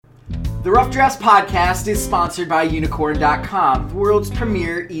The Rough Drafts podcast is sponsored by Unicorn.com, the world's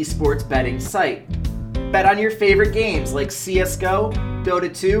premier esports betting site. Bet on your favorite games like CSGO,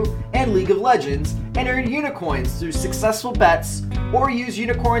 Dota 2, and League of Legends, and earn Unicoins through successful bets, or use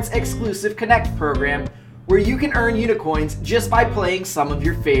Unicorn's exclusive Connect program, where you can earn Unicoins just by playing some of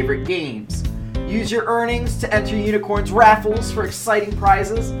your favorite games. Use your earnings to enter Unicorn's raffles for exciting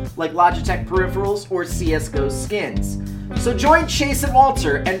prizes like Logitech peripherals or CSGO skins. So join Chase and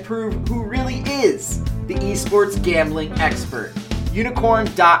Walter and prove who really is the esports gambling expert.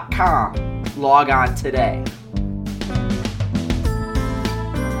 Unicorn.com. Log on today.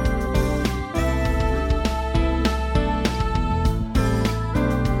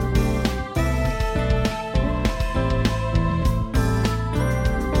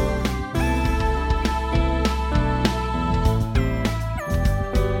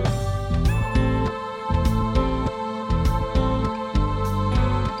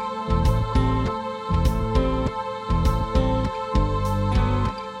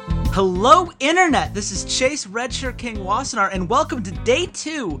 Hello, Internet! This is Chase Redshirt King Wassenaar, and welcome to Day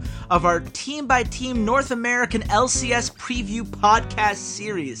 2 of our team-by-team North American LCS Preview podcast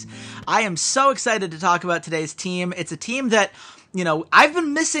series. I am so excited to talk about today's team. It's a team that, I've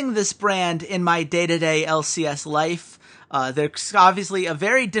been missing this brand in my day-to-day LCS life. They're obviously a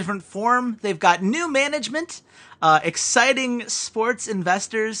very different form. They've got new management, exciting sports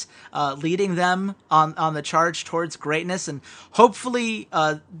investors leading them on the charge towards greatness, and hopefully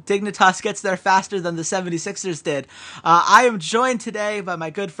Dignitas gets there faster than the 76ers did. I am joined today by my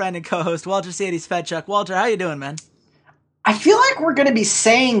good friend and co-host, Walter Sadies Fedchuk. Walter, how you doing, man? I feel like we're going to be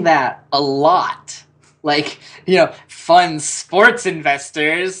saying that a lot. Fun sports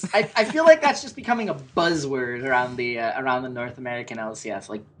investors. I feel like that's just becoming a buzzword around the North American LCS,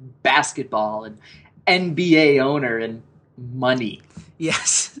 like basketball and NBA owner and money.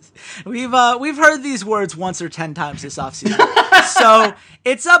 Yes, we've heard these words once or 10 times this offseason. So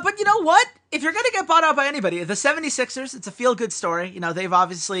it's but you know what? If you're going to get bought out by anybody, the 76ers, it's a feel-good story. They've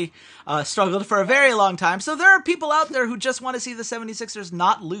obviously struggled for a very long time. So there are people out there who just want to see the 76ers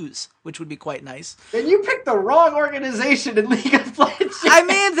not lose, which would be quite nice. Then you picked the wrong organization in League of Legends. I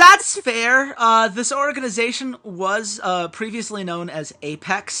mean, that's fair. This organization was previously known as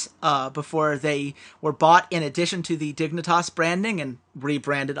Apex before they were bought in addition to the Dignitas branding and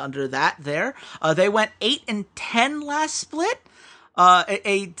rebranded under that there. They went 8-10 last split.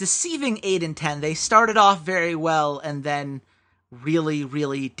 A deceiving 8-10. They started off very well and then really,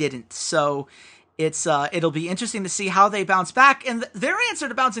 really didn't. So it'll be interesting to see how they bounce back. And their answer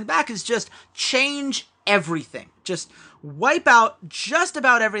to bouncing back is just change everything. Just wipe out just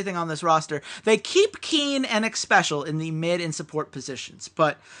about everything on this roster. They keep Keen and Xpecial in the mid and support positions,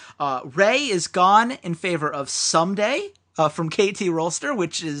 but Ray is gone in favor of Someday. From KT Rolster,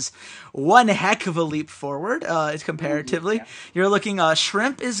 which is one heck of a leap forward, comparatively. Yeah. You're looking,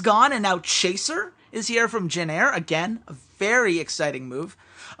 Shrimp is gone, and now Chaser is here from Jin Air. Again, a very exciting move.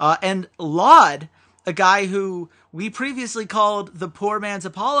 And Laud, a guy who we previously called the poor man's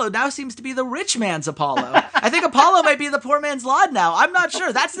Apollo, now seems to be the rich man's Apollo. I think Apollo might be the poor man's Laud now. I'm not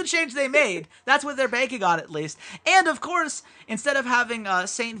sure. That's the change they made. That's what they're banking on, at least. And, of course, instead of having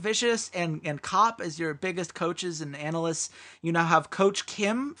Saint Vicious and Cop as your biggest coaches and analysts, you now have Coach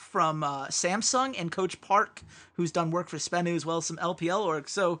Kim from Samsung and Coach Park, who's done work for Spenu as well as some LPL org.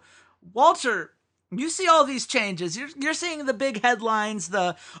 So, Walter, you see all these changes. You're seeing the big headlines,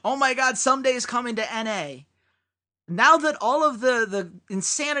 oh my God, Someday's coming to NA. Now that all of the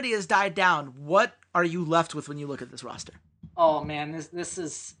insanity has died down, what are you left with when you look at this roster? Oh man, this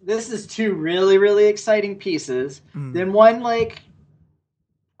is two really, really exciting pieces. Then one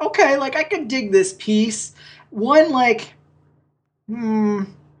okay, I could dig this piece. One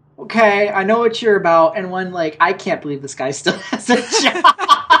okay, I know what you're about, and one I can't believe this guy still has a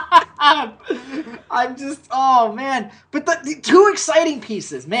job. I'm just, oh man. But the two exciting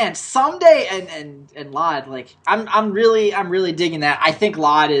pieces, man, Someday and Laud, I'm really digging that. I think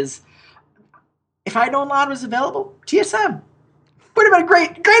Laud is, if I known Laud was available, TSM. Would have been a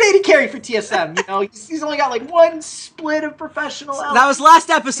great AD carry for TSM. He's only got one split of professional. That was last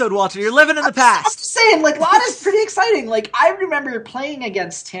episode, Walter. You're living in the past. I'm just saying, Laud is pretty exciting. I remember playing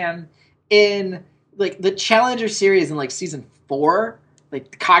against him in the Challenger series in season 4.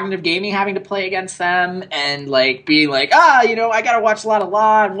 Cognitive Gaming, having to play against them and being I gotta watch a lot of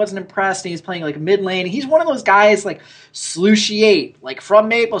Laud, and wasn't impressed, and he's playing mid lane. He's one of those guys Sluiciate, from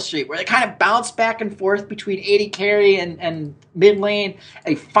Maple Street, where they kind of bounce back and forth between AD carry and mid lane.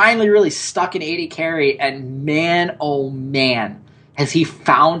 And he finally really stuck in AD carry, and man, oh man, has he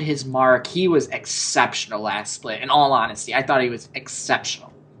found his mark. He was exceptional last split. In all honesty, I thought he was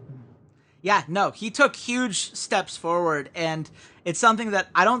exceptional. Yeah, no, he took huge steps forward, and it's something that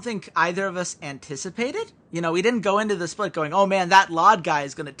I don't think either of us anticipated. You know, we didn't go into the split going, oh man, that Lod guy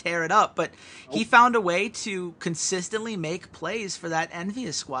is going to tear it up, but he found a way to consistently make plays for that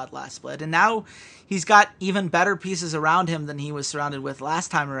Envious squad last split, and now he's got even better pieces around him than he was surrounded with last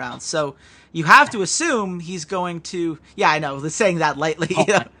time around. So you have to assume he's going to, yeah, I know, saying that lightly.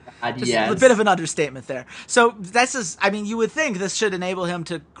 Just a bit of an understatement there. So that's just, I mean, you would think this should enable him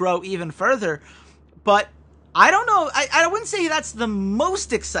to grow even further, but I don't know. I wouldn't say that's the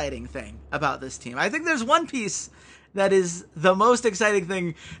most exciting thing about this team. I think there's one piece that is the most exciting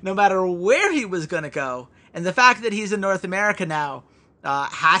thing no matter where he was going to go, and the fact that he's in North America now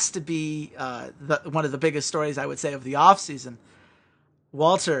has to be one of the biggest stories, I would say, of the offseason.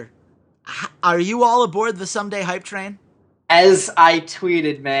 Walter, are you all aboard the Someday hype train? As I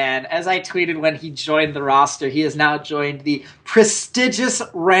tweeted when he joined the roster, he has now joined the prestigious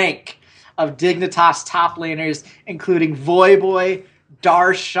rank of Dignitas top laners, including Voyboy,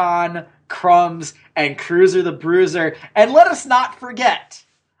 Darshan, Crumbs, and Cruiser the Bruiser. And let us not forget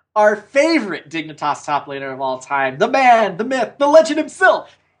our favorite Dignitas top laner of all time, the man, the myth, the legend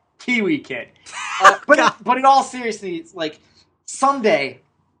himself, Kiwi Kid. But in all seriousness, like, someday,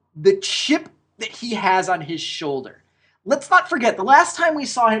 the chip that he has on his shoulder, let's not forget, the last time we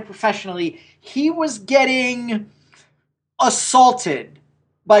saw him professionally, he was getting assaulted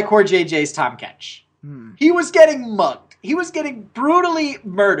by Core JJ's Tom Ketch. He was getting mugged. He was getting brutally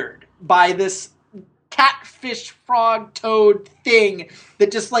murdered by this catfish frog toad thing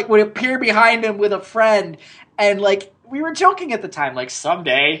that just like would appear behind him with a friend. And like, we were joking at the time, like,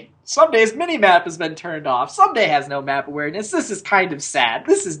 Someday's minimap has been turned off. Someday has no map awareness. This is kind of sad.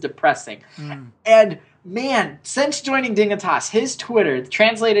 This is depressing. And man, since joining Dignitas, his Twitter,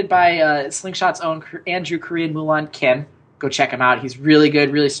 translated by Slingshot's own Andrew Korean Mulan Kim, go check him out. He's really good,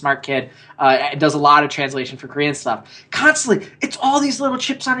 really smart kid. Does a lot of translation for Korean stuff. Constantly, it's all these little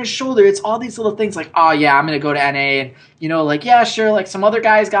chips on his shoulder. It's all these little things like, oh yeah, I'm going to go to NA and, you know, like, yeah, sure, like some other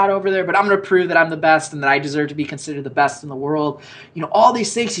guys got over there, but I'm going to prove that I'm the best and that I deserve to be considered the best in the world. You know, all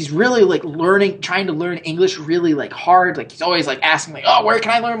these things. He's really like trying to learn English really like hard. Like he's always like asking like, oh, where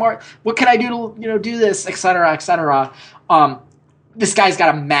can I learn more? What can I do to, you know, do this, et cetera, et cetera. This guy's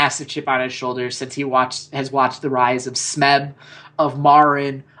got a massive chip on his shoulder since he has watched the rise of Smeb, of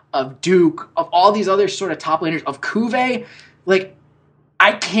Marin, of Duke, of all these other sort of top laners, of Kuve. Like,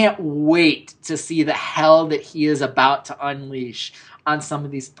 I can't wait to see the hell that he is about to unleash on some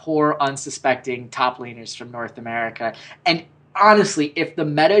of these poor, unsuspecting top laners from North America. And honestly, if the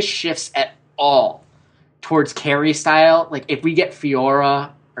meta shifts at all towards carry style, like if we get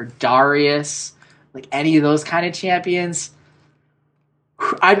Fiora or Darius, like any of those kind of champions,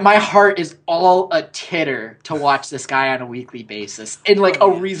 my heart is all a titter to watch this guy on a weekly basis in like a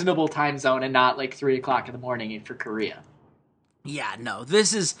reasonable time zone and not like 3:00 in the morning for Korea. Yeah, no,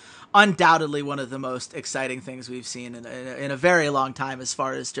 this is undoubtedly one of the most exciting things we've seen in a very long time as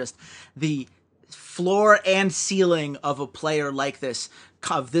far as just the floor and ceiling of a player like this,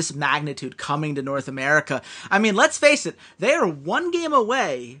 of this magnitude coming to North America. I mean, let's face it, they are one game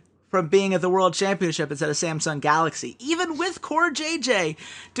away from being at the World Championship instead of Samsung Galaxy, even with Core JJ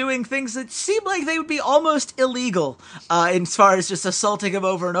doing things that seem like they would be almost illegal as far as just assaulting him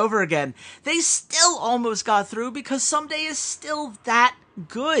over and over again. They still almost got through because Someday is still that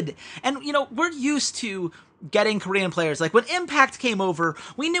good. And, you know, we're used to getting Korean players. Like when Impact came over,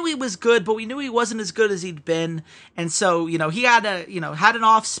 we knew he was good, but we knew he wasn't as good as he'd been. And so, you know, he had an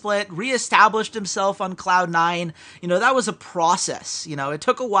off split, reestablished himself on Cloud9. You know, that was a process. You know, it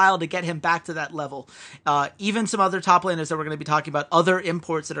took a while to get him back to that level. Even some other top laners that we're going to be talking about, other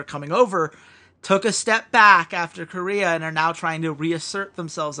imports that are coming over, took a step back after Korea and are now trying to reassert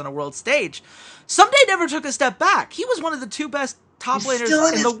themselves on a world stage. Someday never took a step back. He was one of the two best top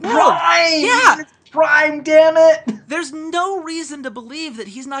laners in the world. Prime. Yeah. Prime, damn it! There's no reason to believe that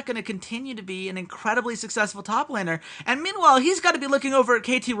he's not going to continue to be an incredibly successful top laner. And meanwhile, he's got to be looking over at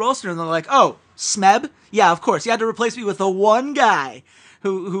KT Rolster and they're like, oh, Smeb? Yeah, of course. You had to replace me with the one guy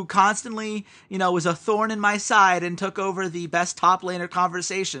who constantly, you know, was a thorn in my side and took over the best top laner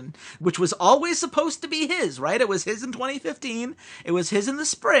conversation, which was always supposed to be his, right? It was his in 2015. It was his in the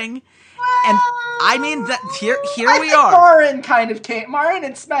spring. And I mean, that here we are. Marin kind of came. Marin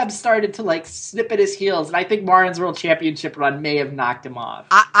and Smeb started to like snip at his heels, and I think Marin's World Championship run may have knocked him off.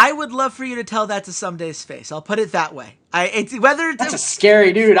 I would love for you to tell that to Someday's face. I'll put it that way. That's a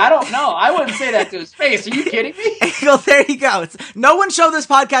scary dude. I don't know. I wouldn't say that to his face. Are you kidding me? Well, there you go. No one show show this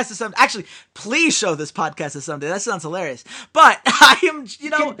podcast to somebody. Actually, please show this podcast to somebody. That sounds hilarious. But I am,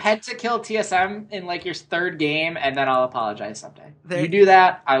 you can pentakill TSM in like your third game, and then I'll apologize someday. You do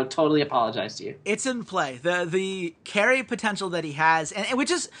that, I will totally apologize to you. It's in play. The carry potential that he has, and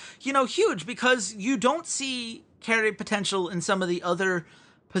which is, huge, because you don't see carry potential in some of the other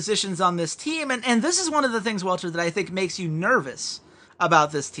positions on this team. And this is one of the things, Walter, that I think makes you nervous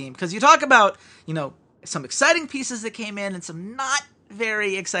about this team. Because you talk about, some exciting pieces that came in and some not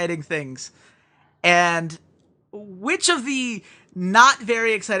very exciting things. And which of the not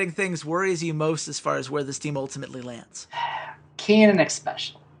very exciting things worries you most as far as where this team ultimately lands? Keen and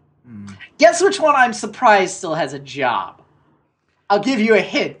Xpecial. Guess which one I'm surprised still has a job? I'll give you a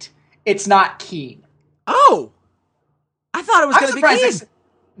hint. It's not Keen. Oh! I thought it was going to be Keen.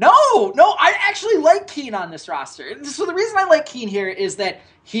 No, I actually like Keen on this roster. So the reason I like Keen here is that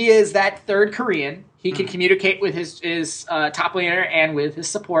he is that third Korean. He can communicate with his top laner and with his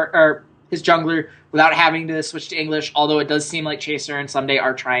support, or his jungler, without having to switch to English, although it does seem like Chaser and Someday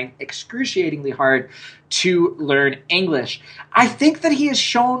are trying excruciatingly hard to learn English. I think that he has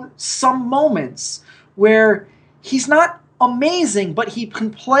shown some moments where he's not amazing, but he can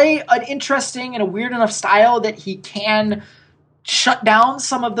play an interesting and a weird enough style that he can shut down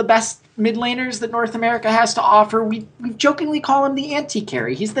some of the best mid laners that North America has to offer. We jokingly call him the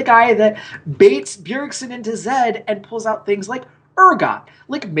anti-carry. He's the guy that baits Bjergsen into Zed and pulls out things like Urgot,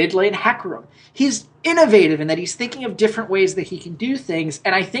 like mid lane Hecarim. He's innovative in that he's thinking of different ways that he can do things,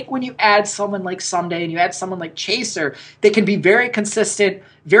 and I think when you add someone like Someday and you add someone like Chaser, they can be very consistent,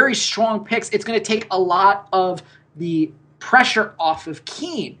 very strong picks. It's going to take a lot of the pressure off of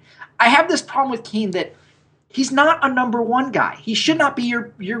Keen. I have this problem with Keen that he's not a number one guy. He should not be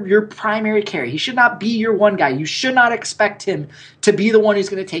your primary carry. He should not be your one guy. You should not expect him to be the one who's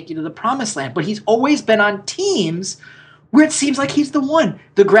going to take you to the promised land. But he's always been on teams where it seems like he's the one.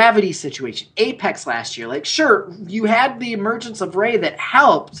 The Gravity situation, Apex last year. Like, sure, you had the emergence of Ray that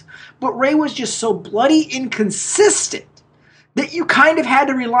helped, but Ray was just so bloody inconsistent that you kind of had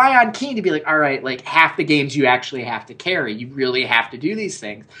to rely on Keen to be like, all right, like half the games you actually have to carry. You really have to do these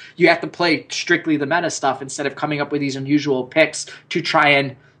things. You have to play strictly the meta stuff instead of coming up with these unusual picks to try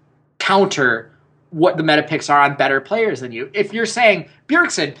and counter what the meta picks are on better players than you. If you're saying,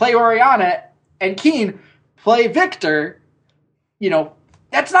 Bjergsen, play Orianna, and Keen, play Victor,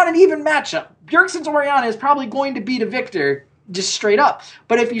 that's not an even matchup. Bjergsen's Orianna is probably going to beat a Victor just straight up.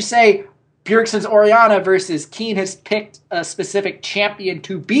 But if you say, Bjergsen's Orianna versus Keen has picked a specific champion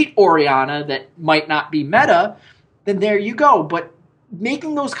to beat Orianna that might not be meta, then there you go. But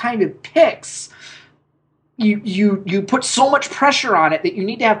making those kind of picks, you put so much pressure on it that you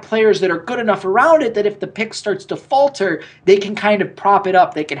need to have players that are good enough around it that if the pick starts to falter, they can kind of prop it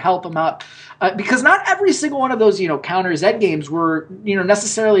up. They can help them up. Because not every single one of those, counter Zed games were,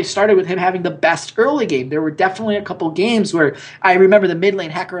 necessarily started with him having the best early game. There were definitely a couple games where I remember the mid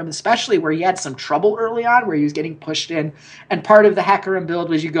lane Hecarim especially, where he had some trouble early on, where he was getting pushed in. And part of the Hecarim build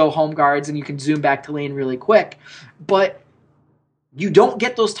was you go home guards and you can zoom back to lane really quick. But you don't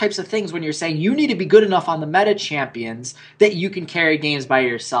get those types of things when you're saying you need to be good enough on the meta champions that you can carry games by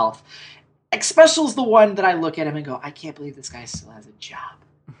yourself. Xpecial's the one that I look at him and go, I can't believe this guy still has a job.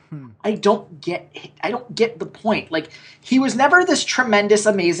 I don't get the point. Like, he was never this tremendous,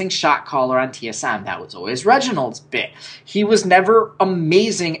 amazing shot caller on TSM. That was always Reginald's bit. He was never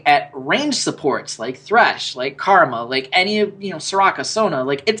amazing at range supports like Thresh, like Karma, like any of, Soraka, Sona.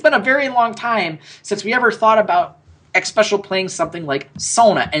 Like, it's been a very long time since we ever thought about Xpecial playing something like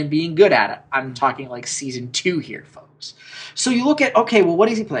Sona and being good at it. I'm talking like Season 2 here, folks. So you look at, okay, well, what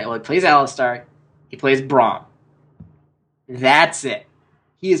does he play? Well, he plays Alistar. He plays Braum. That's it.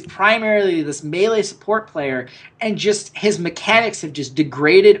 He is primarily this melee support player, and just his mechanics have just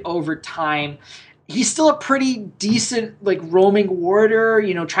degraded over time. He's still a pretty decent, roaming warder,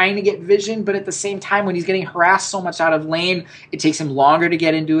 trying to get vision, but at the same time, when he's getting harassed so much out of lane, it takes him longer to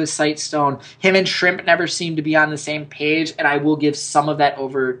get into his Sightstone. Him and Shrimp never seem to be on the same page, and I will give some of that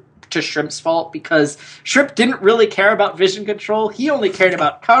over to Shrimp's fault, because Shrimp didn't really care about vision control. He only cared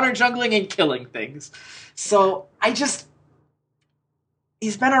about counter jungling and killing things. So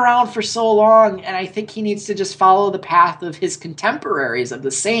he's been around for so long, and I think he needs to just follow the path of his contemporaries, of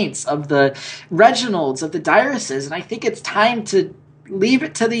the Saints, of the Reginalds, of the Dyrus's, and I think it's time to leave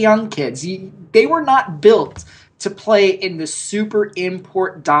it to the young kids. They were not built to play in the super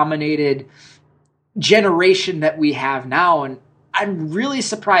import-dominated generation that we have now, and I'm really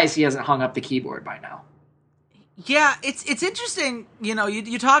surprised he hasn't hung up the keyboard by now. Yeah, it's interesting,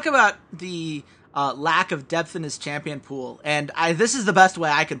 you talk about the lack of depth in his champion pool. And this is the best way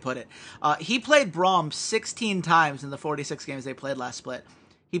I can put it. He played Braum 16 times in the 46 games they played last split.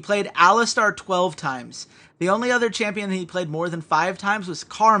 He played Alistar 12 times. The only other champion that he played more than 5 times was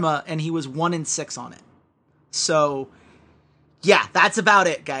Karma, and he was 1-6 on it. So, yeah, that's about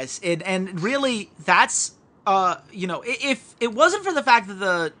it, guys. And really, that's, if it wasn't for the fact that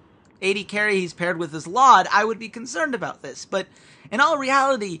the AD carry he's paired with is Laud, I would be concerned about this. But in all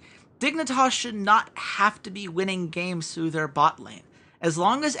reality, Dignitas should not have to be winning games through their bot lane. As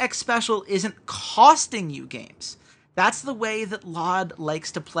long as X Special isn't costing you games. That's the way that Laud likes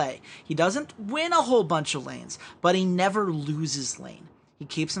to play. He doesn't win a whole bunch of lanes, but he never loses lane. He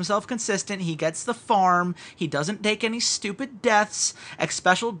keeps himself consistent, he gets the farm, he doesn't take any stupid deaths. X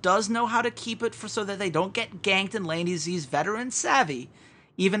Special does know how to keep it so that they don't get ganked in lane. He's veteran savvy,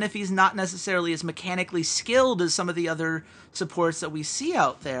 even if he's not necessarily as mechanically skilled as some of the other supports that we see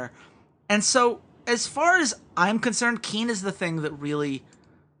out there. And so, as far as I'm concerned, Keen is the thing that really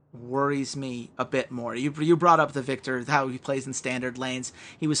worries me a bit more. You brought up the Victor, how he plays in standard lanes.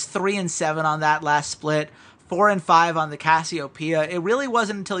 He was 3-7 on that last split, 4-5 on the Cassiopeia. It really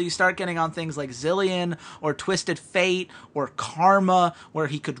wasn't until you start getting on things like Zillion or Twisted Fate or Karma, where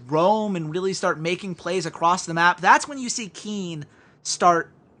he could roam and really start making plays across the map. That's when you see Keen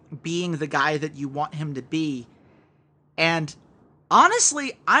start being the guy that you want him to be. And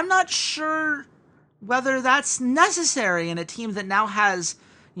honestly, I'm not sure whether that's necessary in a team that now has,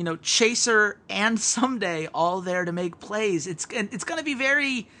 Chaser and Someday all there to make plays. It's going to be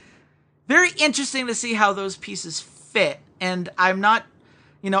very, very interesting to see how those pieces fit. And I'm not,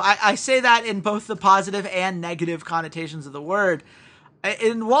 I say that in both the positive and negative connotations of the word.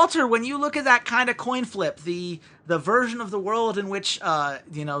 And Walter, when you look at that kind of coin flip, the version of the world in which,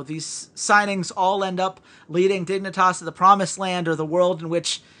 these signings all end up leading Dignitas to the promised land, or the world in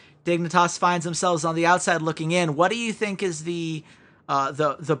which Dignitas finds themselves on the outside looking in, what do you think is the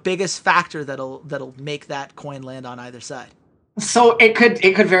biggest factor that'll make that coin land on either side? So it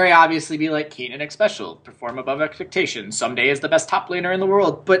could very obviously be like Keen and X Special perform above expectations. Someday is the best top laner in the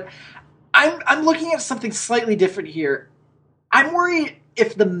world, but I'm looking at something slightly different here. I'm worried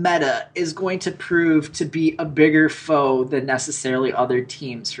if the meta is going to prove to be a bigger foe than necessarily other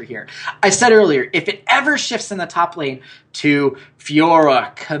teams for here. I said earlier, if it ever shifts in the top lane to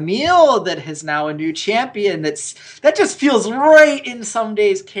Fiora, Camille, that has now a new champion, that just feels right in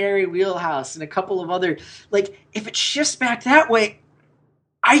Someday's carry wheelhouse, and a couple of other, if it shifts back that way,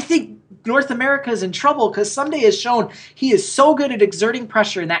 I think North America is in trouble, because Someday has shown he is so good at exerting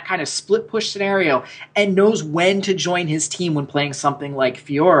pressure in that kind of split push scenario and knows when to join his team when playing something like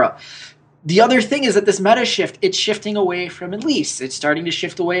Fiora. The other thing is that this meta shift, it's shifting away from Elise. It's starting to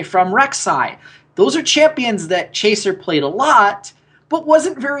shift away from Rek'Sai. Those are champions that Chaser played a lot, but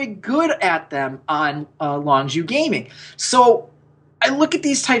wasn't very good at them on Longzhu Gaming. So I look at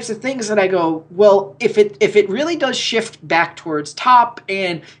these types of things and I go, well, if it really does shift back towards top,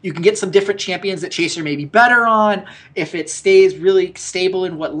 and you can get some different champions that Chaser may be better on, if it stays really stable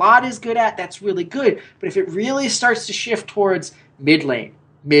in what Laud is good at, that's really good. But if it really starts to shift towards mid lane,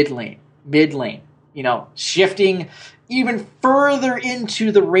 shifting even further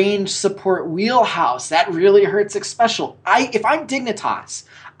into the range support wheelhouse, that really hurts X Special. If I'm Dignitas,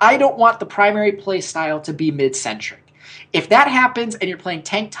 I don't want the primary play style to be mid-centric. If that happens and you're playing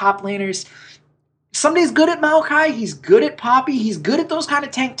tank top laners, Someday's good at Maokai, he's good at Poppy, he's good at those kind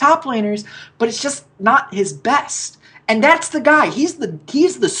of tank top laners, but it's just not his best. And that's the guy. He's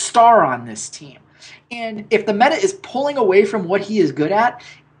the star on this team. And if the meta is pulling away from what he is good at,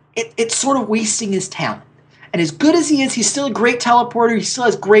 it's sort of wasting his talent. And as good as he is, he's still a great teleporter, he still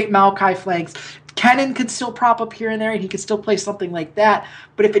has great Maokai flanks. Kennen could still prop up here and there, and he could still play something like that.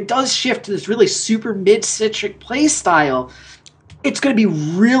 But if it does shift to this really super mid-centric play style, it's going to be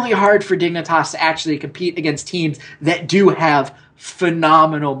really hard for Dignitas to actually compete against teams that do have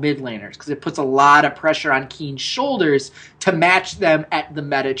phenomenal mid laners, because it puts a lot of pressure on Keen's shoulders to match them at the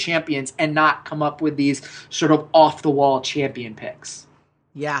meta champions and not come up with these sort of off-the-wall champion picks.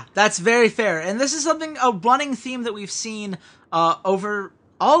 Yeah, that's very fair. And this is a running theme that we've seen over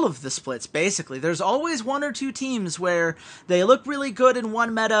all of the splits, basically. There's always one or two teams where they look really good in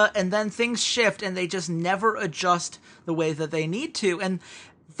one meta, and then things shift, and they just never adjust the way that they need to. And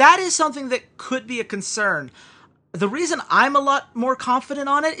that is something that could be a concern. The reason I'm a lot more confident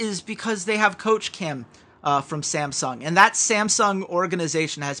on it is because they have Coach Kim from Samsung, and that Samsung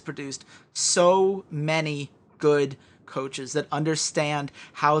organization has produced so many good coaches that understand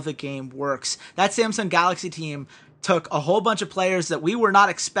how the game works. That Samsung Galaxy team took a whole bunch of players that we were not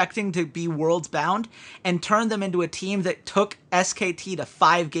expecting to be worlds bound and turned them into a team that took SKT to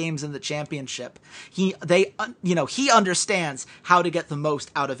 5 games in the championship. He understands how to get the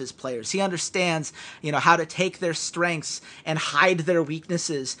most out of his players. He understands, how to take their strengths and hide their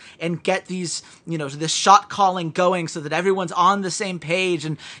weaknesses and get these, this shot calling going so that everyone's on the same page.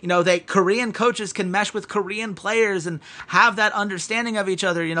 And, Korean coaches can mesh with Korean players and have that understanding of each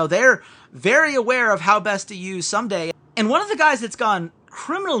other. They're very aware of how best to use Someday. And one of the guys that's gone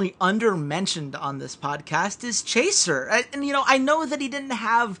criminally under-mentioned on this podcast is Chaser. And, I know that he didn't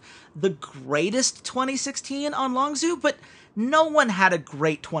have the greatest 2016 on Longzhu, but no one had a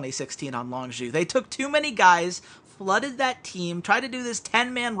great 2016 on Longzhu. They took too many guys, flooded that team, tried to do this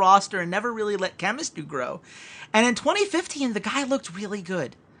 10-man roster, and never really let chemistry grow. And in 2015, the guy looked really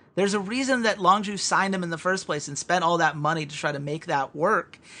good. There's a reason that Longzhu signed him in the first place and spent all that money to try to make that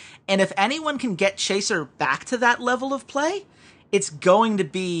work. And if anyone can get Chaser back to that level of play, it's going to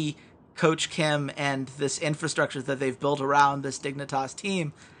be Coach Kim and this infrastructure that they've built around this Dignitas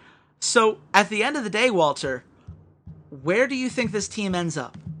team. So at the end of the day, Walter, where do you think this team ends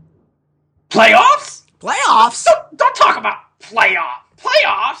up? Playoffs? Playoffs? Don't talk about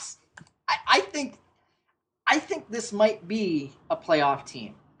playoffs. I think this might be a playoff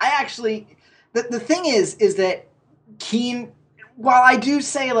team. The thing is that Keen, while I do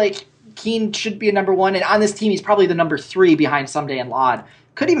say like Keen should be a number 1, and on this team he's probably the number 3 behind Someday and Lod,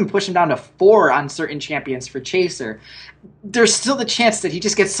 could even push him down to 4 on certain champions for Chaser, there's still the chance that he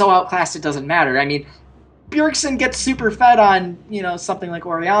just gets so outclassed it doesn't matter. I mean, Bjergsen gets super fed on, something like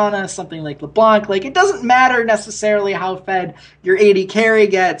Orianna, something like LeBlanc. Like, it doesn't matter necessarily how fed your AD carry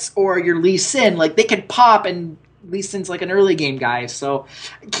gets or your Lee Sin. Like, they can pop, and Lee Sin's like an early game guy. So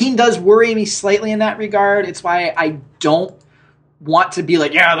Keen does worry me slightly in that regard. It's why I don't want to be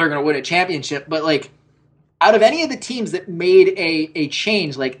like, yeah, they're going to win a championship. But, like, out of any of the teams that made a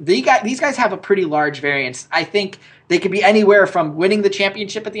change, like, these guys have a pretty large variance. I think they could be anywhere from winning the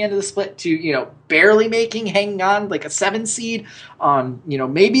championship at the end of the split to, barely hanging on, like a 7 seed,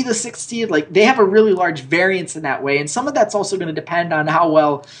 maybe the 6 seed. Like, they have a really large variance in that way. And some of that's also going to depend on how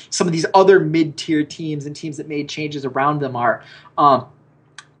well some of these other mid-tier teams and teams that made changes around them are.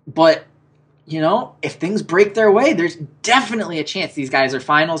 But if things break their way, there's definitely a chance these guys are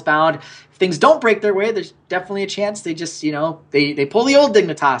finals bound. If things don't break their way, there's definitely a chance they just, they pull the old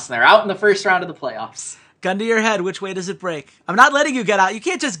Dignitas and they're out in the first round of the playoffs. Gun to your head, which way does it break? I'm not letting you get out. You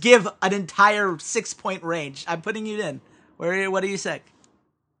can't just give an entire 6-point range. I'm putting you in. What do you say?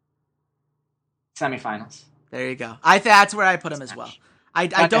 Semifinals. There you go. That's where I put them as well. I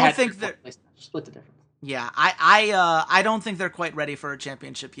don't think they're split the difference. Yeah, I don't think they're quite ready for a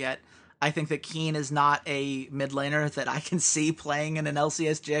championship yet. I think that Keen is not a mid laner that I can see playing in an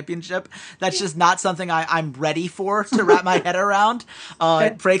LCS championship. That's just not something I'm ready for to wrap my head around.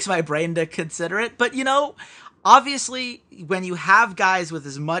 It breaks my brain to consider it. But, obviously, when you have guys with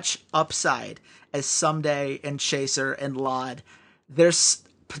as much upside as Someday and Chaser and Lod, there's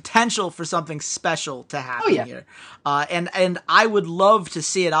potential for something special to happen here. And I would love to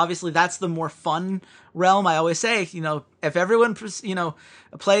see it. Obviously, that's the more fun realm. I always say, if everyone,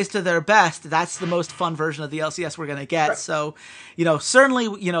 plays to their best, that's the most fun version of the LCS we're going to get. Right. So, certainly,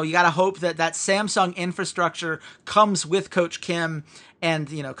 you got to hope that Samsung infrastructure comes with Coach Kim and,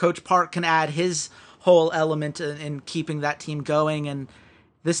 Coach Park can add his whole element in keeping that team going. And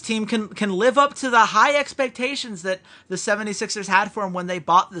this team can live up to the high expectations that the 76ers had for him when they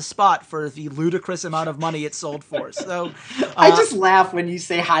bought the spot for the ludicrous amount of money it sold for. So I just laugh when you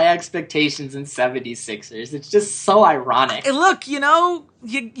say high expectations in 76ers. It's just so ironic. Look, you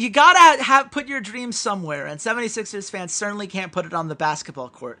gotta put your dreams somewhere, and 76ers fans certainly can't put it on the basketball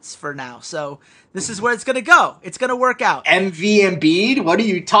courts for now. So this is where it's gonna go. It's gonna work out. MV Embiid? What are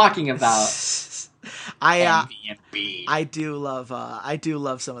you talking about? I do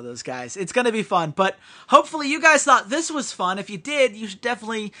love some of those guys. It's going to be fun, but hopefully you guys thought this was fun. If you did, you should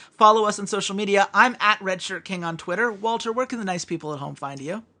definitely follow us on social media. I'm at Redshirt King on Twitter. Walter, where can the nice people at home find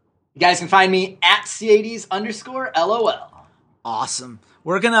you? You guys can find me at CADs_LOL. Awesome.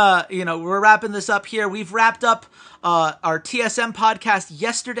 We're gonna, we're wrapping this up here. We've wrapped up our TSM podcast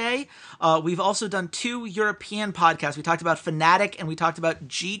yesterday. We've also done 2 European podcasts. We talked about Fnatic and we talked about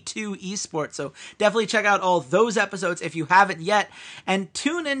G2 Esports. So definitely check out all those episodes if you haven't yet. And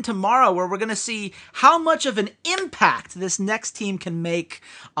tune in tomorrow where we're going to see how much of an impact this next team can make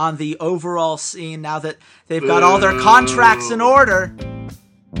on the overall scene now that they've got all their contracts in order.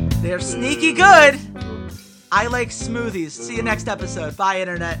 They're sneaky good. I like smoothies. See you next episode. Bye,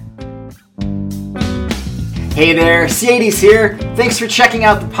 Internet. Hey there, C80s here. Thanks for checking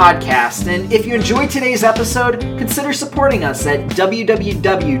out the podcast. And if you enjoyed today's episode, consider supporting us at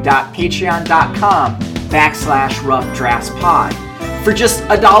www.patreon.com/roughdraftspod. For just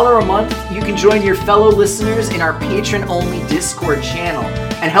 $1 a month, you can join your fellow listeners in our patron-only Discord channel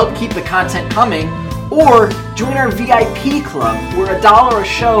and help keep the content coming, or join our VIP club where $1 a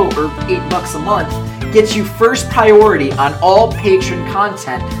show or $8 a month gets you first priority on all patron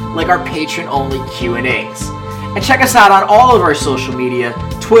content like our patron-only Q&As. And check us out on all of our social media,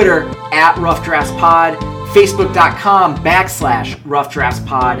 Twitter @RoughDraftsPod,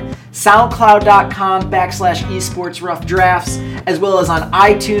 Facebook.com/RoughDraftsPod, SoundCloud.com/esportsroughdrafts, as well as on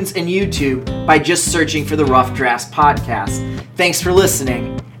iTunes and YouTube by just searching for the Rough Drafts Podcast. Thanks for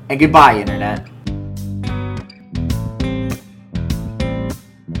listening, and goodbye, Internet.